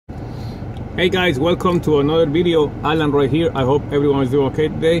Hey guys, welcome to another video. Allan right here. I hope everyone is doing okay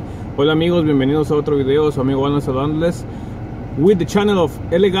today. Hola amigos, bienvenidos a otro video. Su amigo Allan saludándoles with the channel of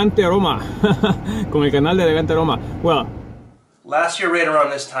Elegante Aroma. Con el canal de Elegante Aroma. Well, last year right around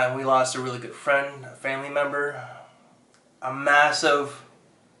this time we lost a really good friend, a family member. A massive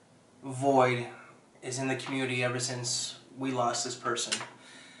void is in the community ever since we lost this person.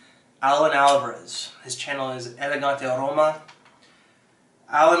 Allan Alvarez. His channel is Elegante Aroma.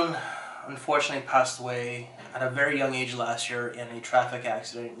 Allan unfortunately passed away at a very young age last year in a traffic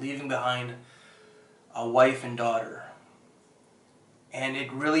accident, leaving behind a wife and daughter. And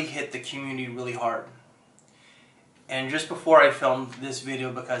it really hit the community really hard. And just before I filmed this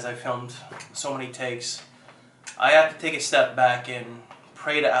video, because I filmed so many takes, I have to take a step back and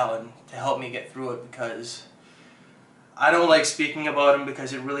pray to Allan to help me get through it, because I don't like speaking about him,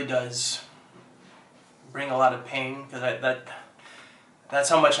 because it really does bring a lot of pain, because that's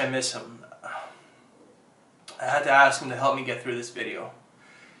how much I miss him. I had to ask him to help me get through this video,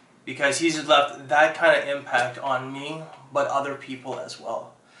 because he's left that kind of impact on me, but other people as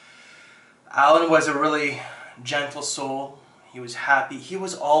well. Allan was a really gentle soul. He was happy. He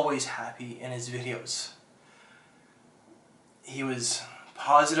was always happy in his videos. He was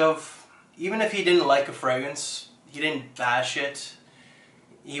positive. Even if he didn't like a fragrance, he didn't bash it.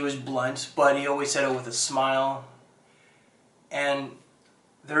 He was blunt, but he always said it with a smile. And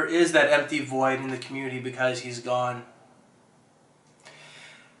there is that empty void in the community because he's gone.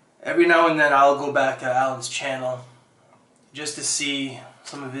 Every now and then I'll go back to Allan's channel just to see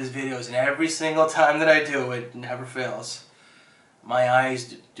some of his videos, and every single time that I do, it never fails. My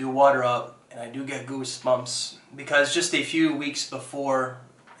eyes do water up and I do get goosebumps, because just a few weeks before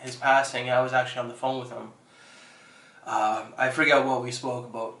his passing I was actually on the phone with him. I forget what we spoke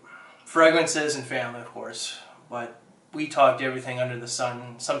about. Fragrances and family, of course, but we talked everything under the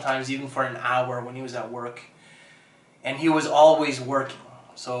sun, sometimes even for an hour when he was at work. And he was always working,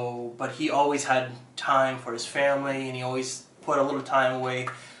 but he always had time for his family, and he always put a little time away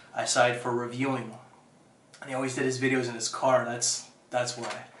aside for reviewing. And he always did his videos in his car. That's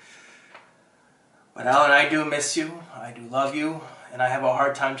why. But Allan, I do miss you, I do love you, and I have a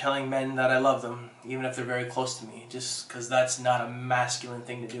hard time telling men that I love them, even if they're very close to me, just because that's not a masculine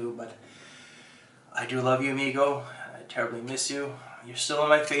thing to do. But I do love you, amigo. I terribly miss you. You're still on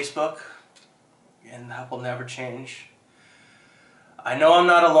my Facebook, and that will never change. I know I'm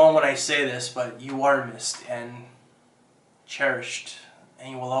not alone when I say this, but you are missed and cherished,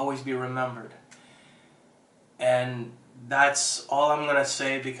 and you will always be remembered. And that's all I'm going to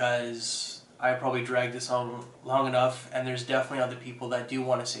say, because I probably dragged this on long enough, and there's definitely other people that do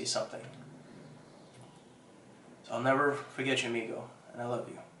want to say something. So I'll never forget you, amigo, and I love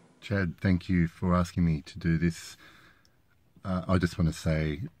you. Chad, thank you for asking me to do this. I just want to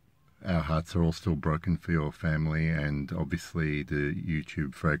say our hearts are all still broken for your family, and obviously the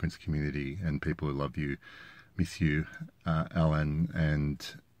YouTube fragrance community and people who love you miss you, Allan. And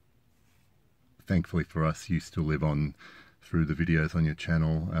thankfully for us, you still live on through the videos on your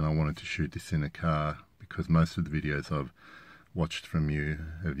channel, and I wanted to shoot this in a car, because most of the videos I've watched from you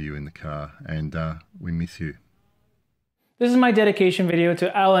of you in the car, and we miss you. This is my dedication video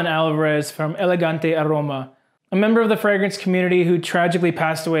to Allan Alvarez from Elegante Aroma, a member of the fragrance community who tragically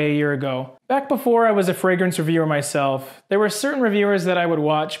passed away a year ago. Back before I was a fragrance reviewer myself, there were certain reviewers that I would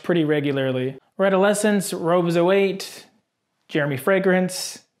watch pretty regularly. Red Essence, Robes 08, Jeremy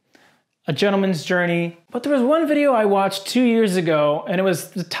Fragrance, A Gentleman's Journey. But there was one video I watched 2 years ago, and it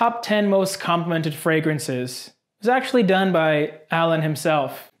was the top 10 most complimented fragrances. It was actually done by Allan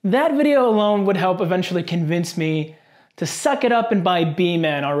himself. That video alone would help eventually convince me to suck it up and buy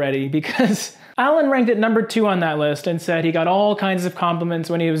B-Man already, because Allan ranked at number 2 on that list and said he got all kinds of compliments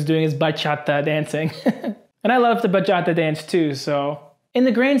when he was doing his bachata dancing. And I love the bachata dance too, so in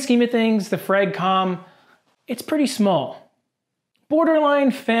the grand scheme of things, the Fragcom, it's pretty small.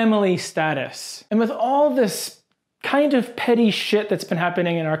 Borderline family status. And with all this kind of petty shit that's been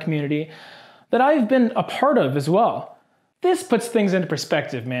happening in our community that I've been a part of as well, this puts things into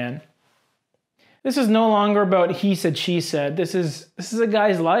perspective, man. This is no longer about he said, she said. This is a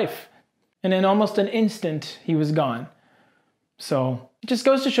guy's life. And in almost an instant, he was gone. So it just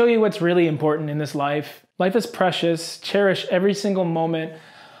goes to show you what's really important in this life. Life is precious. Cherish every single moment.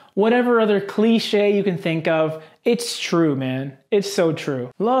 Whatever other cliche you can think of, it's true, man. It's so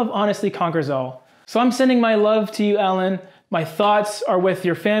true. Love honestly conquers all. So I'm sending my love to you, Allan. My thoughts are with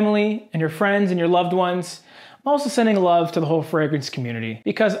your family and your friends and your loved ones. I'm also sending love to the whole fragrance community,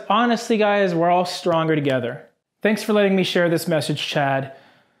 because honestly, guys, we're all stronger together. Thanks for letting me share this message, Chad,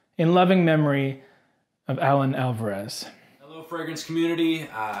 in loving memory of Allan Alvarez. hello fragrance community,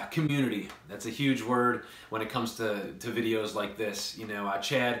 that's a huge word when it comes to videos like this. You know,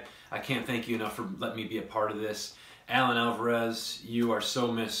 Chad, I can't thank you enough for letting me be a part of this. Allan, Alvarez, you are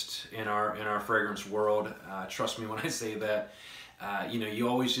so missed in our fragrance world. Trust me when I say that. You know, you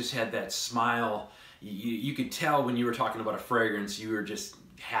always just had that smile. You could tell when you were talking about a fragrance, you were just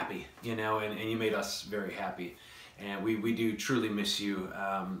happy, you know, and you made us very happy. And we do truly miss you.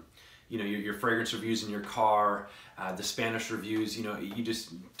 You know, your fragrance reviews in your car, the Spanish reviews, you know, you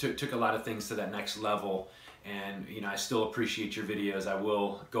just took a lot of things to that next level. And, you know, I still appreciate your videos. I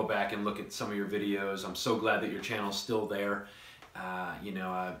will go back and look at some of your videos. I'm so glad that your channel's still there. You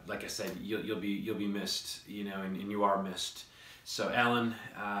know, like I said, you'll be missed, you know, and you are missed. So Allan,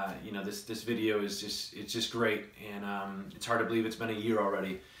 you know, this video is just great, and it's hard to believe it's been a year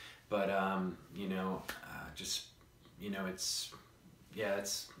already, but you know, you know, it's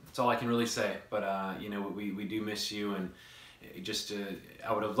all I can really say. But you know, we do miss you, and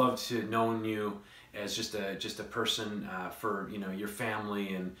I would have loved to known you as just a person for, you know, your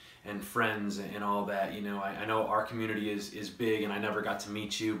family and friends and all that. You know, I know our community is big, and I never got to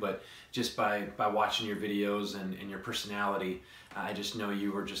meet you, but just by watching your videos and your personality, I just know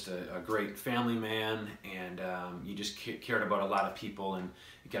you were just a great family man, and you just cared about a lot of people, and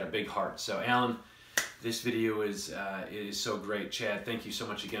you got a big heart. So Allan, this video is so great. Chad, thank you so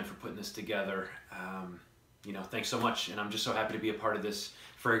much again for putting this together. You know, thanks so much, and I'm just so happy to be a part of this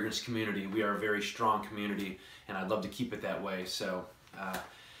fragrance community. We are a very strong community, and I'd love to keep it that way. So,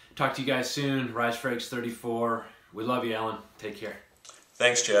 talk to you guys soon. Rise Frags 34. We love you, Allan. Take care.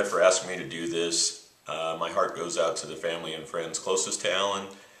 Thanks, Chad, for asking me to do this. My heart goes out to the family and friends closest to Allan.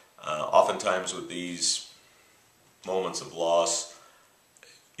 Oftentimes with these moments of loss,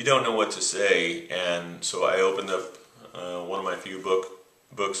 you don't know what to say, and so I opened up one of my few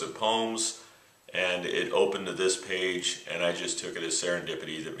books of poems, and it opened to this page, and I just took it as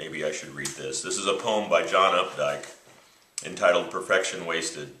serendipity that maybe I should read this. This is a poem by John Updike entitled Perfection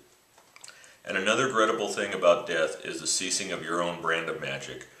Wasted. And another dreadable thing about death is the ceasing of your own brand of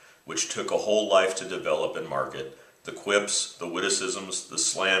magic, which took a whole life to develop and market. The quips, the witticisms, the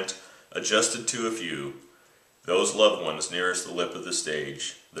slant, adjusted to a few. Those loved ones nearest the lip of the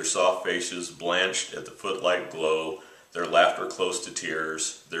stage, their soft faces blanched at the footlight glow, their laughter close to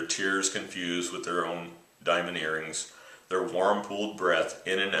tears, their tears confused with their own diamond earrings, their warm pooled breath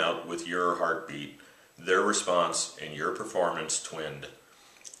in and out with your heartbeat, their response and your performance twinned.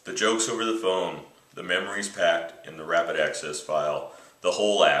 The jokes over the phone, the memories packed in the rapid access file, the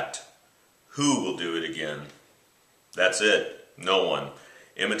whole act. Who will do it again? That's it. No one.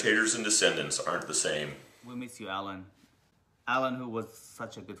 Imitators and descendants aren't the same. We miss you, Allan. Allan, who was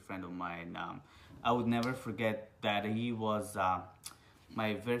such a good friend of mine. I would never forget that he was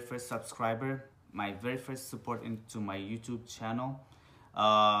my very first subscriber, my very first support into my YouTube channel.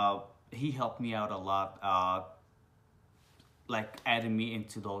 He helped me out a lot, like adding me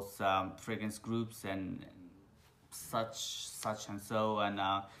into those fragrance groups and such and so. And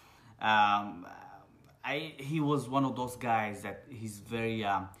he was one of those guys that he's very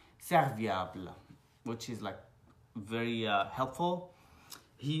serviable, which is like very helpful.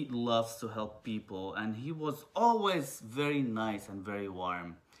 He loves to help people, and he was always very nice and very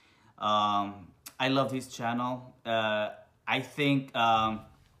warm. I love his channel. I think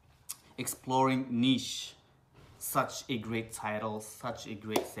Exploring Niche, such a great title, such a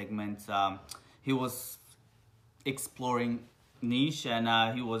great segment. He was exploring niche,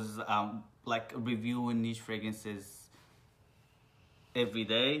 and he was like reviewing niche fragrances every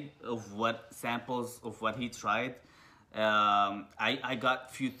day of what samples of what he tried. I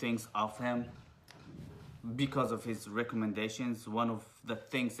got few things off him because of his recommendations. One of the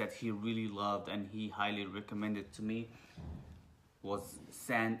things that he really loved and he highly recommended to me was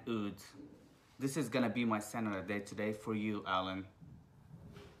Sand Oud. This is gonna be my scent of the day today for you, Allan.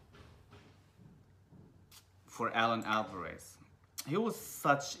 For Allan Alvarez. He was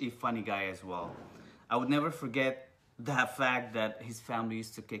such a funny guy as well. I would never forget the fact that his family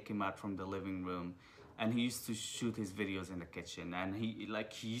used to kick him out from the living room, and he used to shoot his videos in the kitchen, and he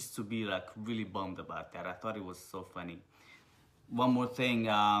used to be like really bummed about that. I thought it was so funny. One more thing,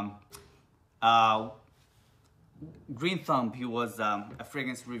 Green Thumb, he was a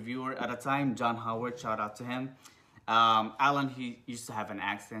fragrance reviewer at a time. John Howard, shout out to him. Allan, he used to have an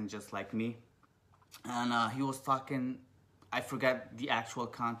accent just like me, and he was talking, I forgot the actual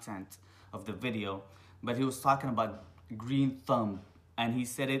content of the video, but he was talking about Green Thumb, and he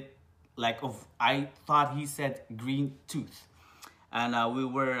said it like I thought he said green tooth, and we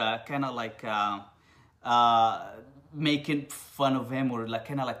were kind of like making fun of him, or like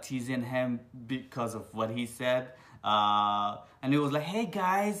kind of like teasing him because of what he said. And he was like, hey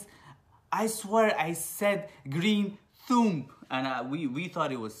guys, I swear I said green thumb. And we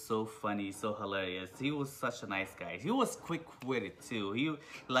thought it was so funny, so hilarious. He was such a nice guy. He was quick with it too. He,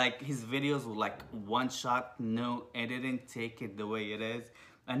 like, his videos were like one shot, no editing, take it the way it is.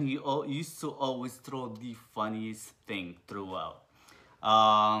 And he used to always throw the funniest thing throughout.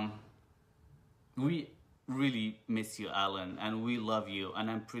 We really miss you, Allan, and we love you. And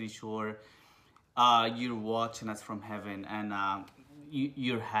I'm pretty sure you're watching us from heaven, and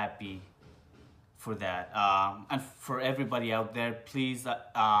you're happy for that. And for everybody out there, please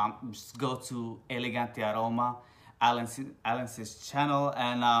just go to Elegante Aroma, Allan's channel,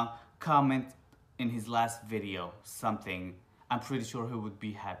 and comment in his last video something. I'm pretty sure he would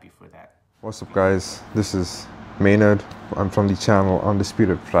be happy for that. What's up guys, this is Maynard. I'm from the channel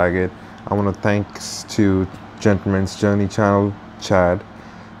Undisputed Fragate. I want to thanks to Gentleman's Journey channel, Chad,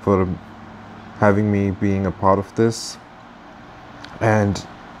 for having me being a part of this. And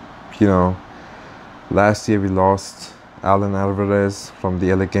you know, last year we lost Allan Alvarez from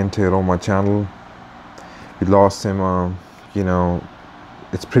the Elegante Aroma channel. We lost him, you know,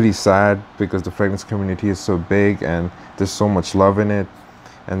 it's pretty sad because the fragrance community is so big and there's so much love in it.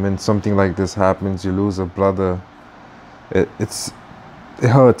 And when something like this happens, you lose a brother, it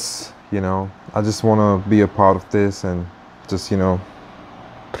hurts, you know. I just want to be a part of this and just, you know,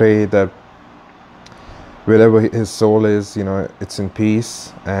 pray that wherever his soul is, you know, it's in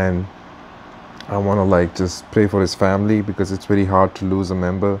peace. And I want to like just pray for his family because it's very hard to lose a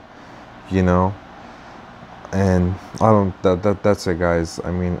member, you know. And that's it guys.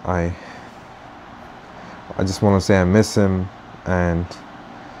 I mean, I just want to say I miss him. And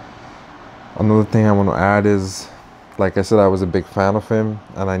another thing I want to add is, like I said, I was a big fan of him,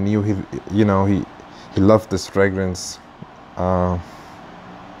 and I knew he loved this fragrance. So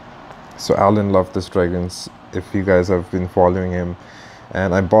Allan loved this fragrance, if you guys have been following him.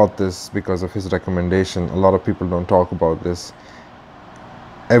 And I bought this because of his recommendation. A lot of people don't talk about this.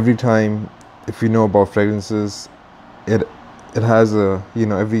 Every time, if you know about fragrances, it has a, you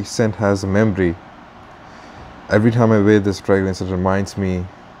know, every scent has a memory. Every time I wear this fragrance, it reminds me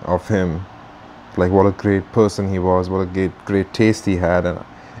of him. Like what a great person he was, what a great taste he had. And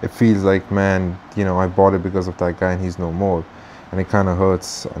it feels like, man, you know, I bought it because of that guy and he's no more. And it kind of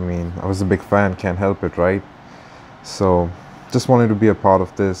hurts. I mean, I was a big fan, can't help it, right? So just wanted to be a part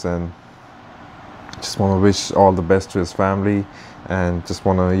of this, and just want to wish all the best to his family, and just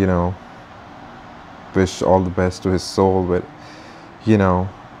want to, you know, wish all the best to his soul with, you know.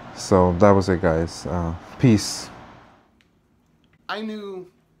 So that was it guys. Peace. I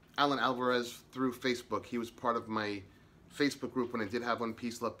knew Allan Alvarez through Facebook. He was part of my Facebook group when I did have one,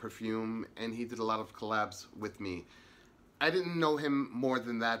 Peace Love Perfume, and he did a lot of collabs with me. I didn't know him more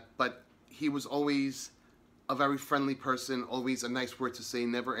than that, but he was always a very friendly person, always a nice word to say,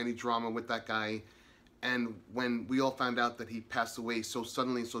 never any drama with that guy. And when we all found out that he passed away so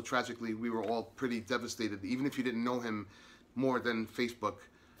suddenly and so tragically, we were all pretty devastated. Even if you didn't know him more than Facebook,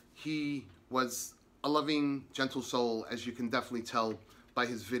 he was a loving, gentle soul, as you can definitely tell by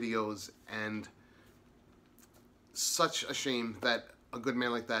his videos. And such a shame that a good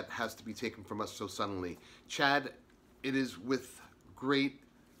man like that has to be taken from us so suddenly. Chad, it is with great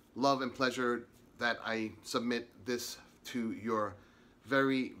love and pleasure that I submit this to your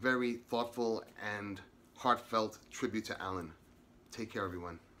very, very thoughtful and heartfelt tribute to Allan. Take care,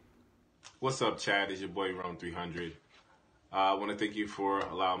 everyone. What's up, Chad? It's your boy, Rome 300. I want to thank you for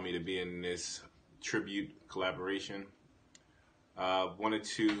allowing me to be in this tribute collaboration. Wanted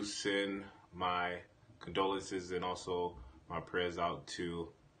to send my condolences and also my prayers out to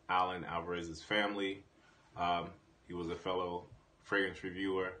Allan Alvarez's family. He was a fellow fragrance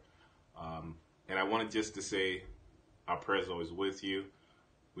reviewer. And I wanted just to say our prayers are always with you.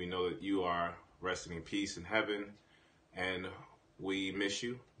 We know that you are resting in peace in heaven, and we miss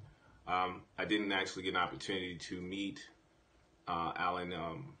you. I didn't actually get an opportunity to meet Allan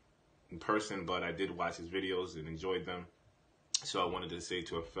in person, but I did watch his videos and enjoyed them. So I wanted to say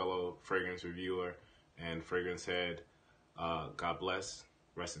to a fellow fragrance reviewer and fragrance head, God bless,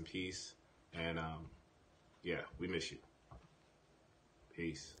 rest in peace, and yeah, we miss you.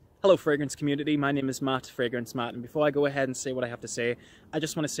 Peace. Hello fragrance community, my name is Matt, Fragrance Matt, and before I go ahead and say what I have to say, I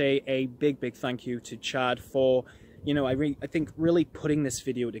just want to say a big thank you to Chad for, you know, I think really putting this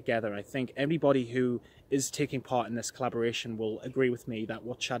video together. I think everybody who is taking part in this collaboration will agree with me that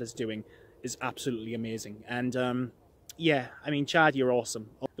what Chad is doing is absolutely amazing. And yeah, I mean, Chad, you're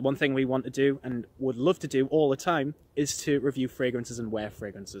awesome. The one thing we want to do and would love to do all the time is to review fragrances and wear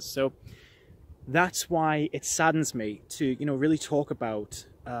fragrances. So that's why it saddens me to, you know, really talk about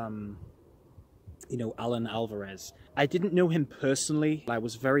you know, Allan Alvarez. I didn't know him personally. I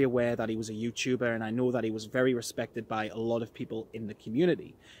was very aware that he was a YouTuber, and I know that he was very respected by a lot of people in the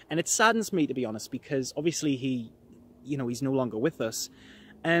community. And it saddens me, to be honest, because obviously he's no longer with us.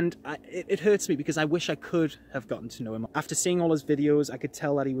 And it hurts me because I wish I could have gotten to know him. After seeing all his videos, I could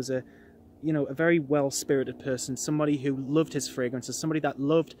tell that he was a very well-spirited person, somebody who loved his fragrances, somebody that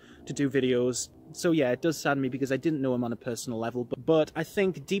loved to do videos. So yeah, it does sadden me because I didn't know him on a personal level. But I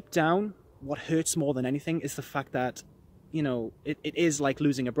think deep down, what hurts more than anything is the fact that, you know, it is like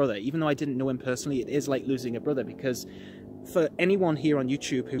losing a brother. Even though I didn't know him personally, it is like losing a brother, because for anyone here on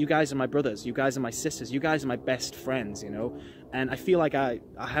YouTube, you guys are my brothers, you guys are my sisters, you guys are my best friends, you know? And I feel like I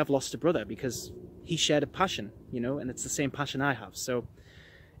have lost a brother because he shared a passion, you know, and it's the same passion I have. So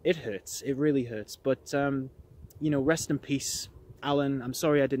it hurts, it really hurts. But, you know, rest in peace, Allan. I'm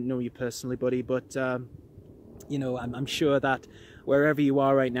sorry I didn't know you personally, buddy, but, you know, I'm sure that wherever you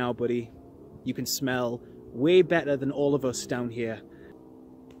are right now, buddy, you can smell way better than all of us down here.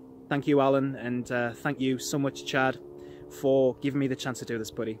 Thank you, Allan, and thank you so much, Chad, for giving me the chance to do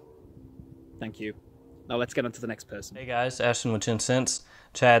this, buddy. Thank you. Now let's get on to the next person. Hey guys, Ashton with 10 cents.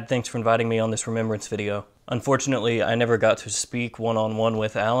 Chad, thanks for inviting me on this remembrance video. Unfortunately, I never got to speak one-on-one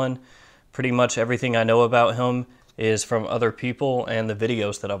with Allan. Pretty much everything I know about him is from other people and the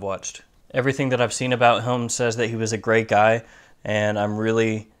videos that I've watched. Everything that I've seen about him says that he was a great guy, and I'm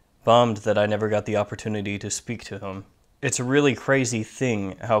really bummed that I never got the opportunity to speak to him. It's a really crazy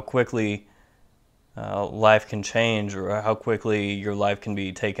thing how quickly life can change, or how quickly your life can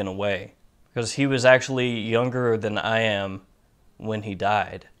be taken away. Because he was actually younger than I am when he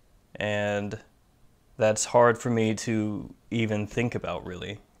died, and that's hard for me to even think about,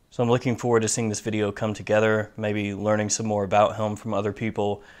 really. So I'm looking forward to seeing this video come together, maybe learning some more about him from other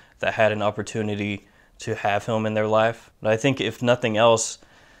people that had an opportunity to have him in their life. But I think if nothing else,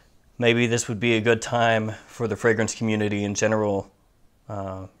 maybe this would be a good time for the fragrance community in general,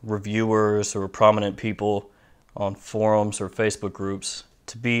 reviewers or prominent people on forums or Facebook groups,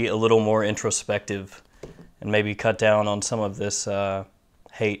 to be a little more introspective and maybe cut down on some of this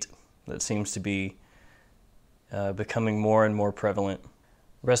hate that seems to be becoming more and more prevalent.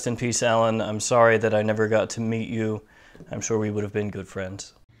 Rest in peace, Allan. I'm sorry that I never got to meet you. I'm sure we would have been good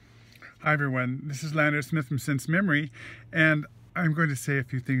friends. Hi everyone, this is Leonard Smith from Sense Memory, and I'm going to say a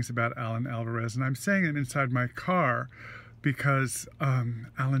few things about Allan Alvarez, and I'm saying it inside my car because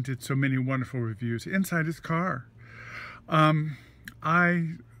Allan did so many wonderful reviews inside his car.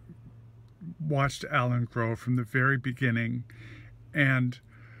 I watched Allan grow from the very beginning, and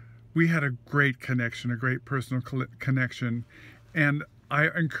we had a great connection, a great personal connection, and I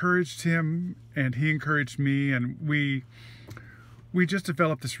encouraged him and he encouraged me, and we just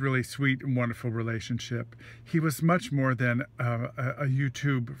developed this really sweet and wonderful relationship. He was much more than a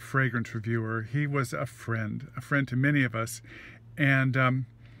YouTube fragrance reviewer. He was a friend to many of us, and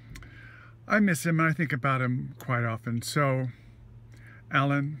I miss him and I think about him quite often. So,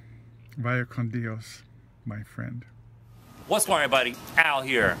 Allan, vaya con Dios, my friend. What's going on, everybody? Al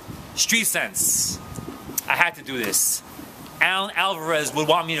here. Street Sense. I had to do this. Allan Alvarez would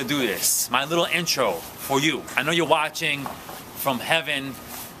want me to do this. My little intro for you. I know you're watching from heaven.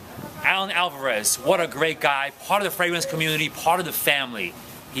 Allan Alvarez, what a great guy. Part of the fragrance community, part of the family.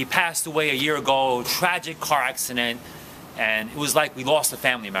 He passed away a year ago, tragic car accident, and it was like we lost a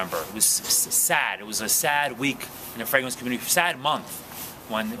family member. It was sad. It was a sad week in the fragrance community, sad month.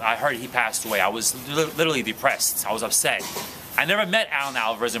 When I heard he passed away, I was literally depressed. I was upset. I never met Allan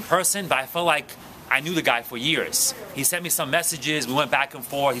Alvarez in person, but I felt like I knew the guy for years. He sent me some messages, we went back and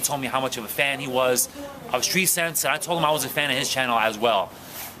forth, he told me how much of a fan he was of Street Sense, and I told him I was a fan of his channel as well.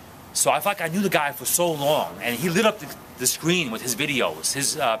 So I felt like I knew the guy for so long, and he lit up the screen with his videos.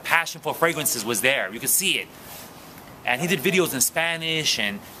 His passion for fragrances was there, you could see it. And he did videos in Spanish,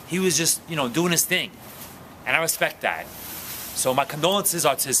 and he was just, you know, doing his thing. And I respect that. So my condolences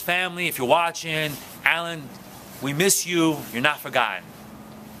are to his family. If you're watching, Allan, we miss you. You're not forgotten.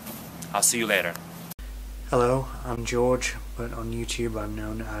 I'll see you later. Hello, I'm George, but on YouTube I'm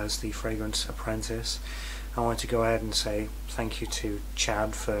known as the Fragrance Apprentice. I want to go ahead and say thank you to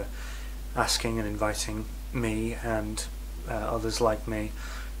Chad for asking and inviting me and others like me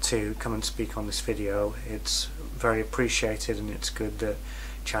to come and speak on this video. It's very appreciated, and it's good that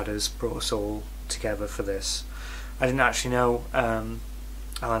Chad has brought us all together for this. I didn't actually know Allan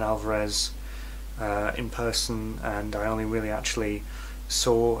Alvarez in person, and I only really actually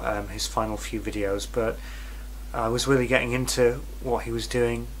saw his final few videos, but I was really getting into what he was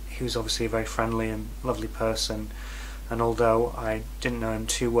doing. He was obviously a very friendly and lovely person, and although I didn't know him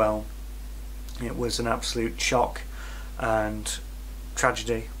too well, it was an absolute shock and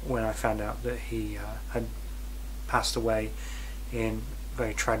tragedy when I found out that he had passed away in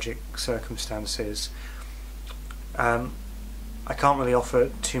very tragic circumstances. I can't really offer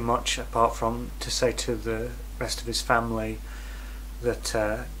too much apart from to say to the rest of his family that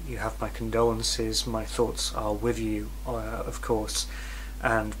you have my condolences, my thoughts are with you, of course,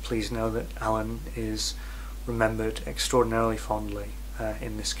 and please know that Allan is remembered extraordinarily fondly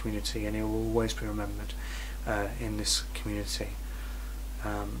in this community, and he will always be remembered in this community.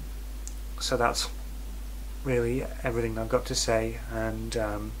 So that's really everything I've got to say, and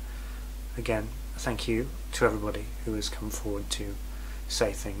again, thank you to everybody who has come forward to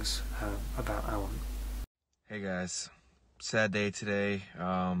say things about Allan. Hey guys, sad day today.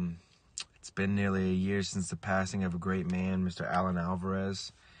 It's been nearly a year since the passing of a great man, Mr. Allan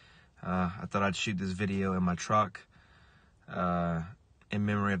Alvarez. I thought I'd shoot this video in my truck in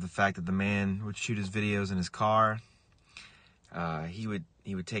memory of the fact that the man would shoot his videos in his car. He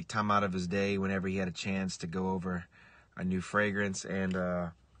would take time out of his day whenever he had a chance to go over a new fragrance,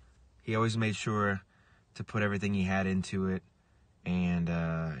 and he always made sure to put everything he had into it,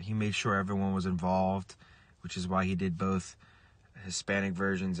 and he made sure everyone was involved, which is why he did both Hispanic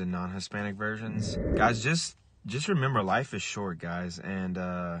versions and non-Hispanic versions. Guys, just remember, life is short, guys, and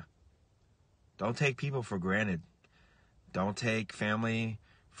don't take people for granted. Don't take family,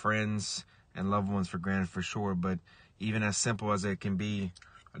 friends, and loved ones for granted, for sure, but even as simple as it can be,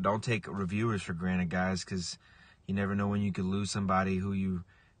 don't take reviewers for granted, guys, because you never know when you could lose somebody who you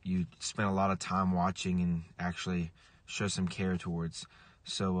spent a lot of time watching and actually show some care towards.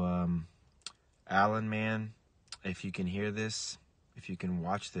 So, Allan, man, if you can hear this, if you can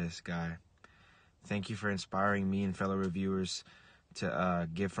watch this, guy, thank you for inspiring me and fellow reviewers to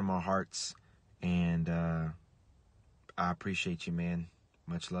give from our hearts, and I appreciate you, man.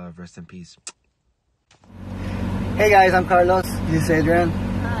 Much love. Rest in peace. Hey guys, I'm Carlos. This is Adrian.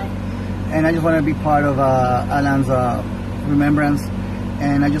 Hi. And I just want to be part of Allan's remembrance.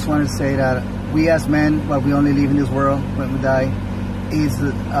 And I just want to say that we as men, while we only live in this world when we die, is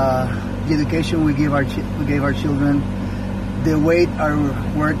the education we gave our children, the weight our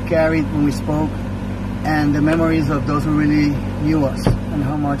word carried when we spoke, and the memories of those who really knew us and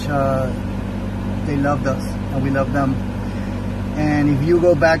how much they loved us and we loved them. And if you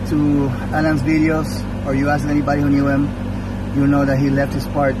go back to Allan's videos, or you ask anybody who knew him, you know that he left his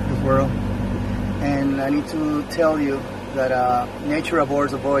part of this world. And I need to tell you that nature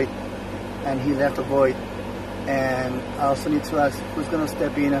abhors a void, and he left a void. And I also need to ask, who's going to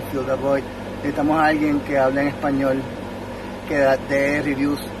step in and fill that void? Necesitamos a alguien que hable en español, que dé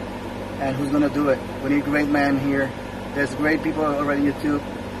reviews, and who's going to do it? We need great men here. There's great people already on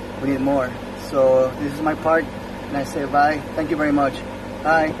YouTube. We need more. So this is my part, and I say bye. Thank you very much.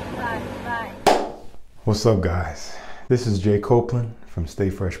 Bye. Bye. Bye. What's up, guys? This is Jay Copeland from Stay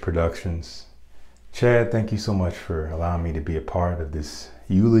Fresh Productions. Chad, thank you so much for allowing me to be a part of this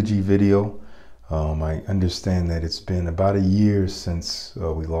eulogy video. I understand that it's been about a year since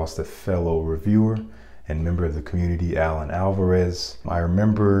we lost a fellow reviewer and member of the community, Allan Alvarez. I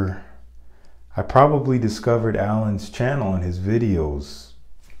remember I probably discovered Allan's channel and his videos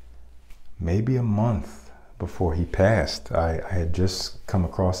maybe a month before he passed. I had just come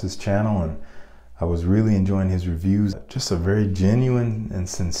across his channel and I was really enjoying his reviews. Just a very genuine and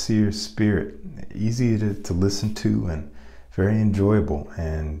sincere spirit, easy to listen to and very enjoyable.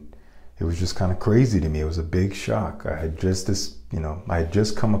 And it was just kind of crazy to me. It was a big shock. I had just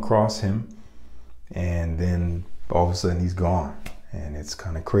come across him, and then all of a sudden he's gone, and it's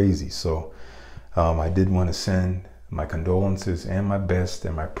kind of crazy. So I did want to send my condolences and my best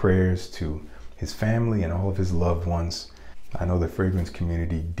and my prayers to his family and all of his loved ones. I know the fragrance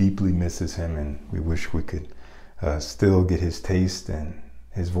community deeply misses him, and we wish we could still get his taste and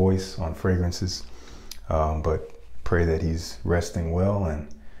his voice on fragrances, but pray that he's resting well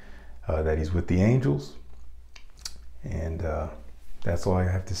and that he's with the angels. And that's all I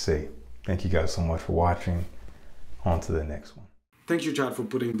have to say. Thank you guys so much for watching. On to the next one. Thank you, Chad, for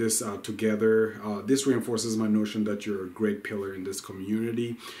putting this together. This reinforces my notion that you're a great pillar in this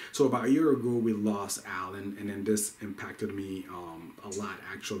community. So about a year ago, we lost Allan, and then this impacted me a lot,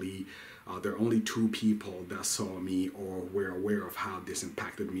 actually. There are only 2 people that saw me or were aware of how this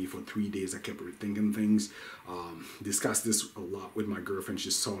impacted me. For 3 days, I kept rethinking things. Discussed this a lot with my girlfriend.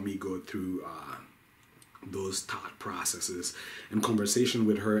 She saw me go through those thought processes and conversation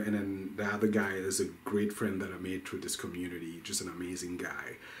with her. And then the other guy is a great friend that I made through this community, just an amazing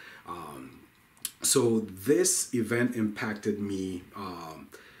guy. So this event impacted me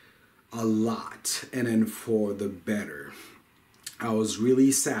a lot, and then for the better. I was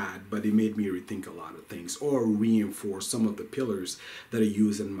really sad, but it made me rethink a lot of things, or reinforce some of the pillars that I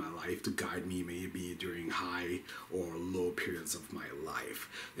use in my life to guide me maybe during high or low periods of my life.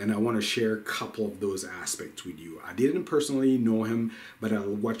 And I want to share a couple of those aspects with you. I didn't personally know him, but I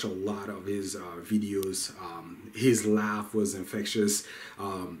watched a lot of his videos. His laugh was infectious.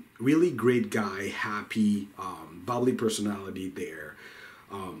 Really great guy, happy, bubbly personality there.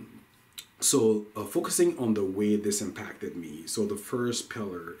 So focusing on the way this impacted me. So the first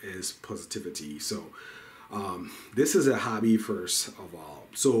pillar is positivity. So this is a hobby first of all.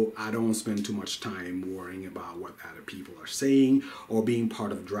 So I don't spend too much time worrying about what other people are saying or being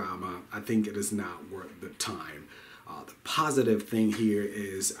part of drama. I think it is not worth the time. The positive thing here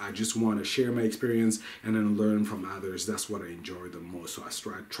is I just want to share my experience and then learn from others. That's what I enjoy the most.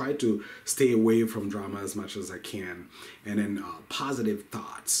 So I try to stay away from drama as much as I can. And then positive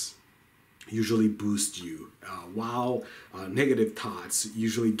thoughts usually boost you, while negative thoughts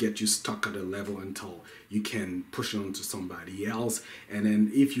usually get you stuck at a level until you can push on to somebody else. And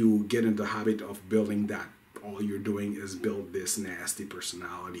then if you get into the habit of building that, all you're doing is build this nasty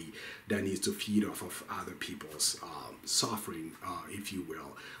personality that needs to feed off of other people's suffering, if you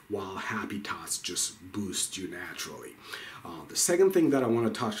will, while happy thoughts just boost you naturally. The second thing that I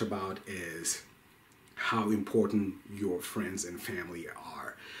want to touch about is how important your friends and family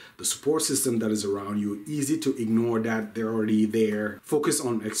are. The support system that is around you, easy to ignore that, they're already there. Focus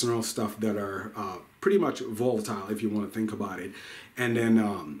on external stuff that are pretty much volatile if you want to think about it. And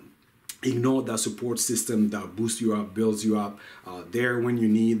then ignore that support system that boosts you up, builds you up, there when you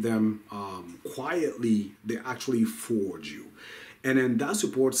need them. Quietly, they actually forge you. And then that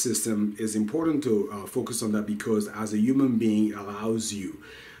support system is important to focus on that, because as a human being, it allows you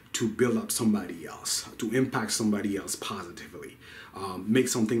to build up somebody else, to impact somebody else positively. Make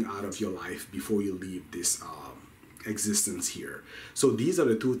something out of your life before you leave this existence here. So these are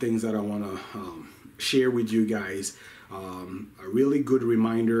the two things that I want to share with you guys. A really good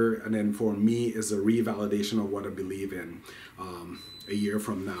reminder, and then for me is a revalidation of what I believe in a year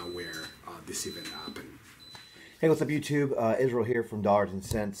from now, where this event happened. Hey, what's up YouTube? Israel here from Dollars and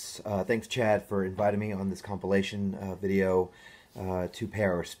Cents. Thanks Chad for inviting me on this compilation video to pay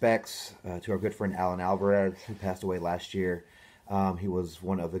our respects to our good friend Allan Alvarez, who passed away last year. He was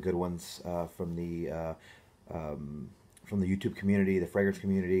one of the good ones from the YouTube community, the fragrance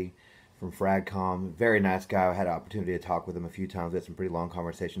community, from Fragcom. Very nice guy. I had an opportunity to talk with him a few times. We had some pretty long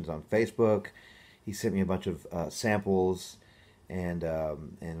conversations on Facebook. He sent me a bunch of samples, and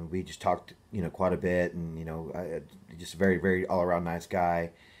we just talked, quite a bit. And just a very, very all-around nice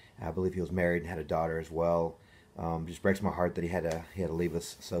guy. I believe he was married and had a daughter as well. Just breaks my heart that he had to leave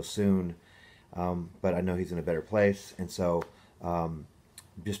us so soon. But I know he's in a better place, and so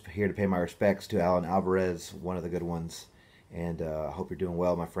just here to pay my respects to Allan Alvarez, one of the good ones. And I hope you're doing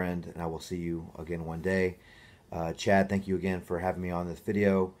well, my friend, and I will see you again one day. Chad, thank you again for having me on this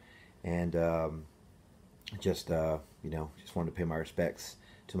video, and just wanted to pay my respects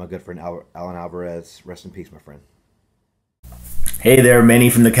to my good friend Allan Alvarez. Rest in peace, my friend. Hey there, Manny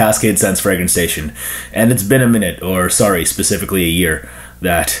from the Cascade Scents Fragrance Station, and it's been a minute, or sorry, specifically a year,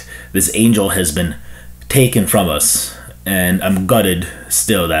 that this angel has been taken from us, and I'm gutted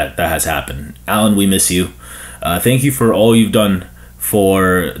still that that has happened. Allan, we miss you. Thank you for all you've done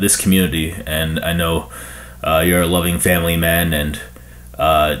for this community, and I know you're a loving family man, and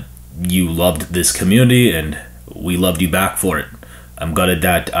you loved this community, and we loved you back for it. I'm gutted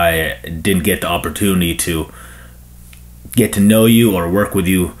that I didn't get the opportunity to get to know you or work with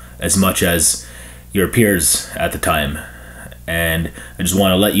you as much as your peers at the time. And I just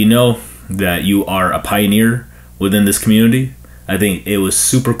want to let you know that you are a pioneer within this community. I think it was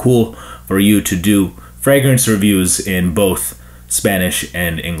super cool for you to do fragrance reviews in both Spanish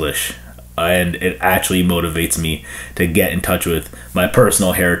and English, and it actually motivates me to get in touch with my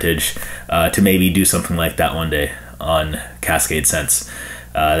personal heritage to maybe do something like that one day on Cascade Scents.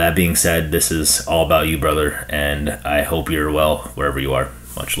 That being said, this is all about you, brother, and I hope you're well wherever you are.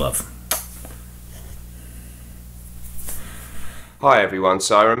 Much love. Hi everyone,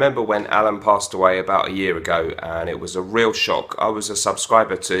 so I remember when Allan passed away about a year ago, and it was a real shock. I was a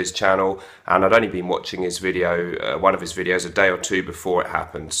subscriber to his channel, and I'd only been watching his video, one of his videos, a day or two before it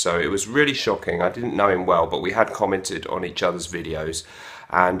happened, so it was really shocking. I didn't know him well, but we had commented on each other's videos,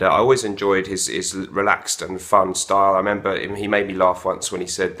 and I always enjoyed his relaxed and fun style. I remember he made me laugh once when he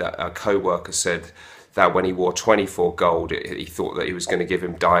said that a co-worker said that when he wore 24 gold, he thought that he was going to give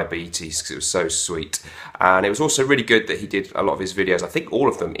him diabetes because it was so sweet. And it was also really good that he did a lot of his videos, I think all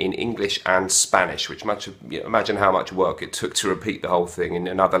of them, in English and Spanish, which imagine how much work it took to repeat the whole thing in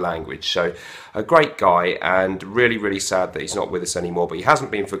another language. So a great guy, and really, really sad that he's not with us anymore, but he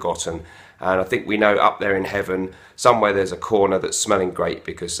hasn't been forgotten. And I think we know up there in heaven, somewhere there's a corner that's smelling great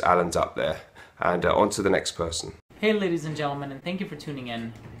because Allan's up there. And on to the next person. Hey ladies and gentlemen, and thank you for tuning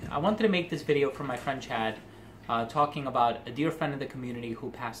in. I wanted to make this video for my friend Chad, talking about a dear friend of the community who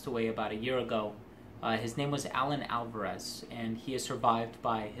passed away about a year ago. His name was Allan Alvarez, and he is survived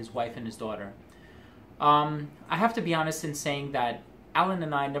by his wife and his daughter. I have to be honest in saying that Allan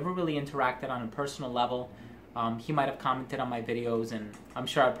and I never really interacted on a personal level. He might have commented on my videos, and I'm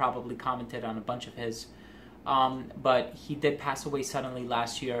sure I probably commented on a bunch of his. But he did pass away suddenly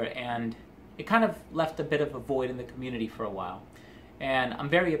last year, and it kind of left a bit of a void in the community for a while. And I'm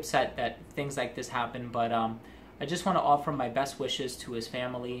very upset that things like this happen, but I just want to offer my best wishes to his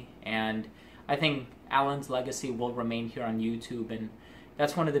family, and I think Allan's legacy will remain here on YouTube. And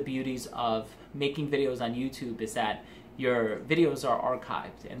that's one of the beauties of making videos on YouTube, is that your videos are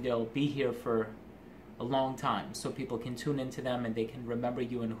archived and they'll be here for a long time, so people can tune into them and they can remember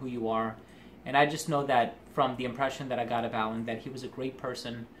you and who you are. And I just know that from the impression that I got of Allan, that he was a great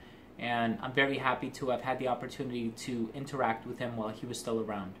person, and I'm very happy to have had the opportunity to interact with him while he was still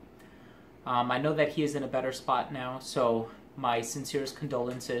around. I know that he is in a better spot now, so my sincerest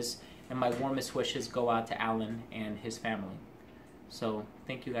condolences and my warmest wishes go out to Allan and his family. So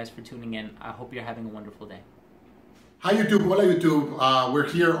thank you guys for tuning in. I hope you're having a wonderful day. Hi YouTube, hola YouTube. We're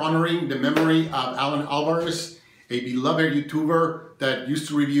here honoring the memory of Allan Alvarez, a beloved YouTuber that used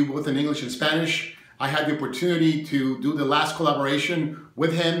to review both in English and Spanish. I had the opportunity to do the last collaboration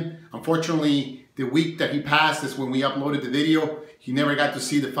with him. Unfortunately, the week that he passed is when we uploaded the video. He never got to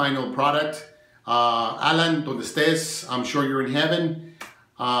see the final product. Allan, donde estés, I'm sure you're in heaven.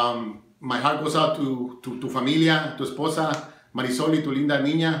 My heart goes out to tu familia, tu esposa, Marisol y tu linda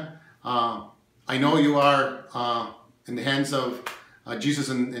niña. I know you are in the hands of Jesus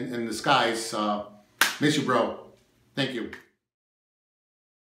in the skies. Miss you, bro. Thank you.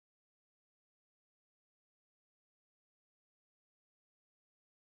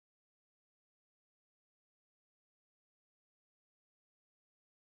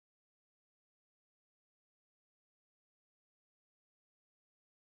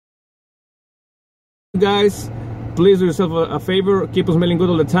 Guys, please do yourself a favor, keep us smelling good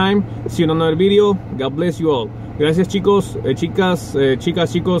all the time. See you in another video. God bless you all. Gracias chicos, chicas,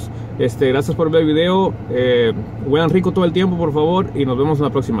 chicos, gracias por ver el video. Huelan rico todo el tiempo, por favor, y nos vemos en la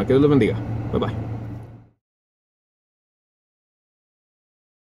próxima. Que Dios los bendiga. Bye bye.